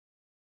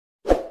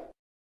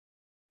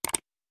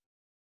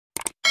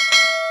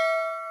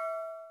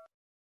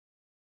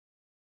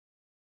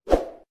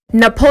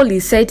Napoli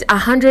set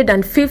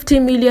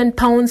 £150 million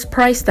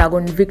price tag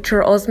on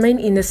Victor Osimhen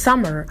in the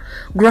summer.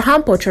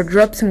 Graham Potter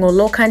drops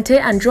N'Golo Kante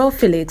and Joao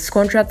Felix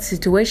contract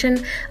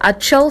situation at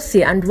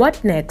Chelsea, and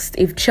what next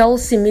if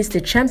Chelsea miss the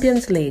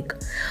Champions League?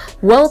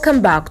 Welcome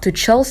back to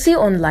Chelsea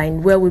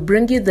Online, where we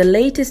bring you the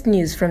latest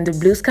news from the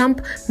Blues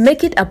camp.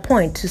 Make it a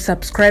point to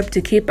subscribe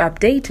to keep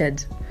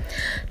updated.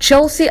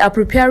 Chelsea are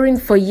preparing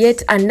for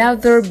yet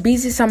another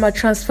busy summer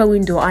transfer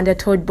window under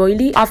Todd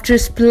Boehly after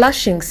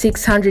splashing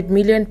 £600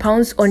 million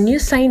on new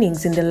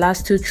signings in the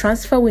last two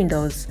transfer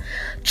windows.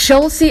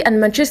 Chelsea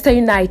and Manchester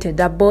United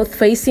are both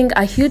facing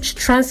a huge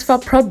transfer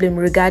problem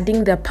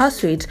regarding the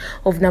pursuit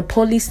of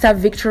Napoli star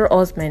Victor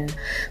Osimhen.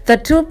 The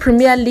two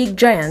Premier League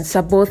giants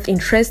are both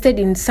interested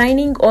in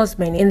signing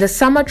Osimhen in the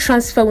summer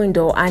transfer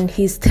window and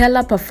his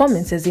stellar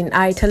performances in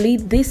Italy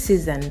this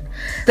season.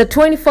 The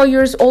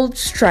 24-year-old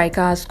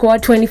striker has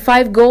scored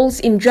 25 goals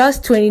in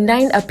just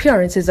 29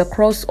 appearances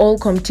across all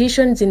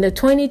competitions in the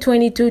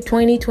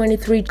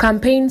 2022-2023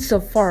 campaign so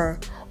far.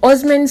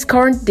 Osimhen's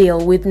current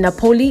deal with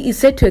Napoli is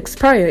set to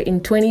expire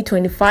in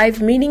 2025,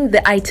 meaning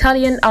the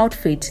Italian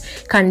outfit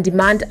can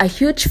demand a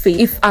huge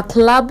fee if a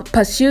club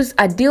pursues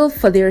a deal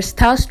for their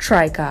star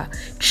striker.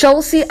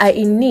 Chelsea are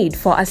in need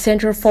for a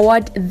centre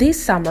forward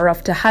this summer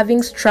after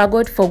having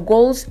struggled for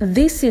goals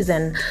this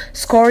season,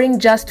 scoring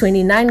just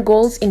 29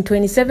 goals in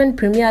 27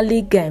 Premier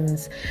League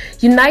games.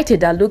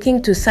 United are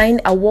looking to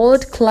sign a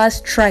world-class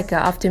striker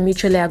after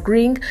mutually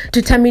agreeing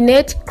to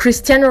terminate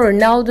Cristiano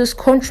Ronaldo's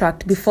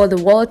contract before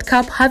the World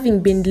Cup,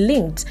 having been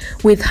linked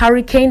with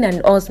Harry Kane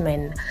and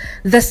Osimhen.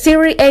 The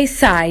Serie A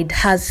side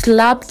has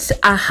slapped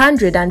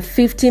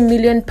 £150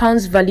 million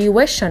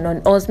valuation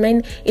on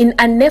Osimhen in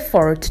an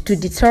effort to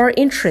deter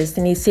interest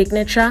in his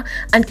signature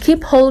and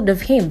keep hold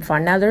of him for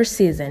another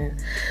season.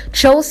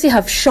 Chelsea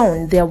have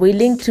shown they are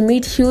willing to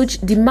meet huge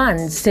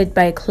demands set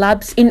by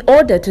clubs in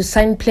order to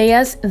sign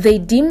players they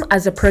deem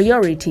as a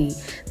priority.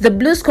 The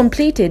Blues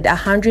completed a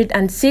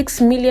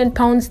 £106 million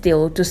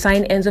deal to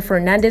sign Enzo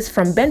Fernandez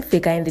from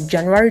Benfica in the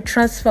January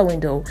transfer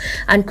window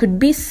and could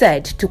be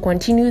said to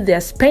continue their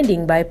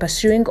spending by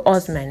pursuing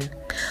Osimhen.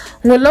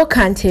 N'Golo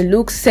Kante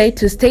looks set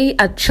to stay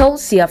at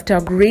Chelsea after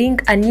agreeing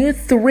a new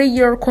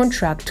 3-year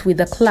contract with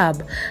the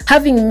club,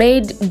 having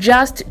made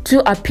just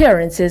 2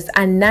 appearances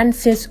and none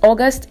since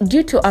August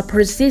due to a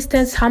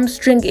persistent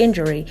hamstring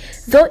injury,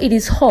 though it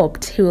is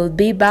hoped he will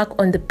be back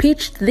on the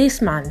pitch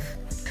this month.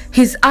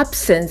 His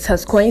absence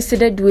has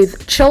coincided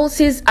with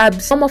Chelsea's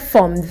abnormal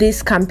form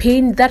this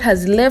campaign that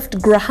has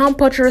left Graham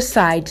Potter's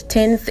side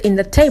 10th in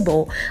the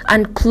table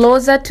and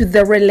closer to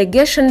the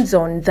relegation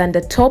zone than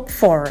the top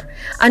 4.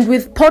 And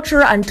with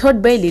Potter and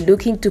Todd Boehly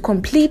looking to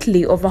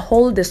completely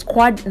overhaul the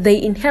squad they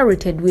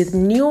inherited with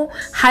new,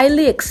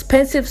 highly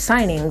expensive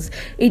signings,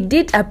 it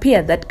did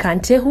appear that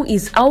Kante, who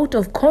is out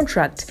of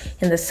contract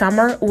in the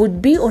summer,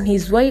 would be on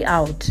his way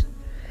out.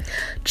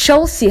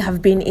 Chelsea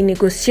have been in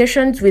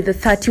negotiations with the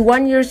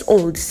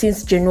 31-year-old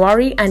since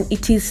January, and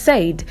it is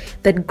said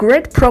that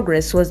great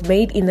progress was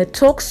made in the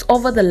talks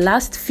over the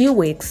last few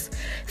weeks.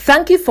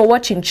 Thank you for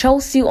watching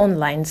Chelsea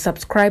Online.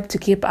 Subscribe to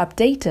keep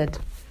updated.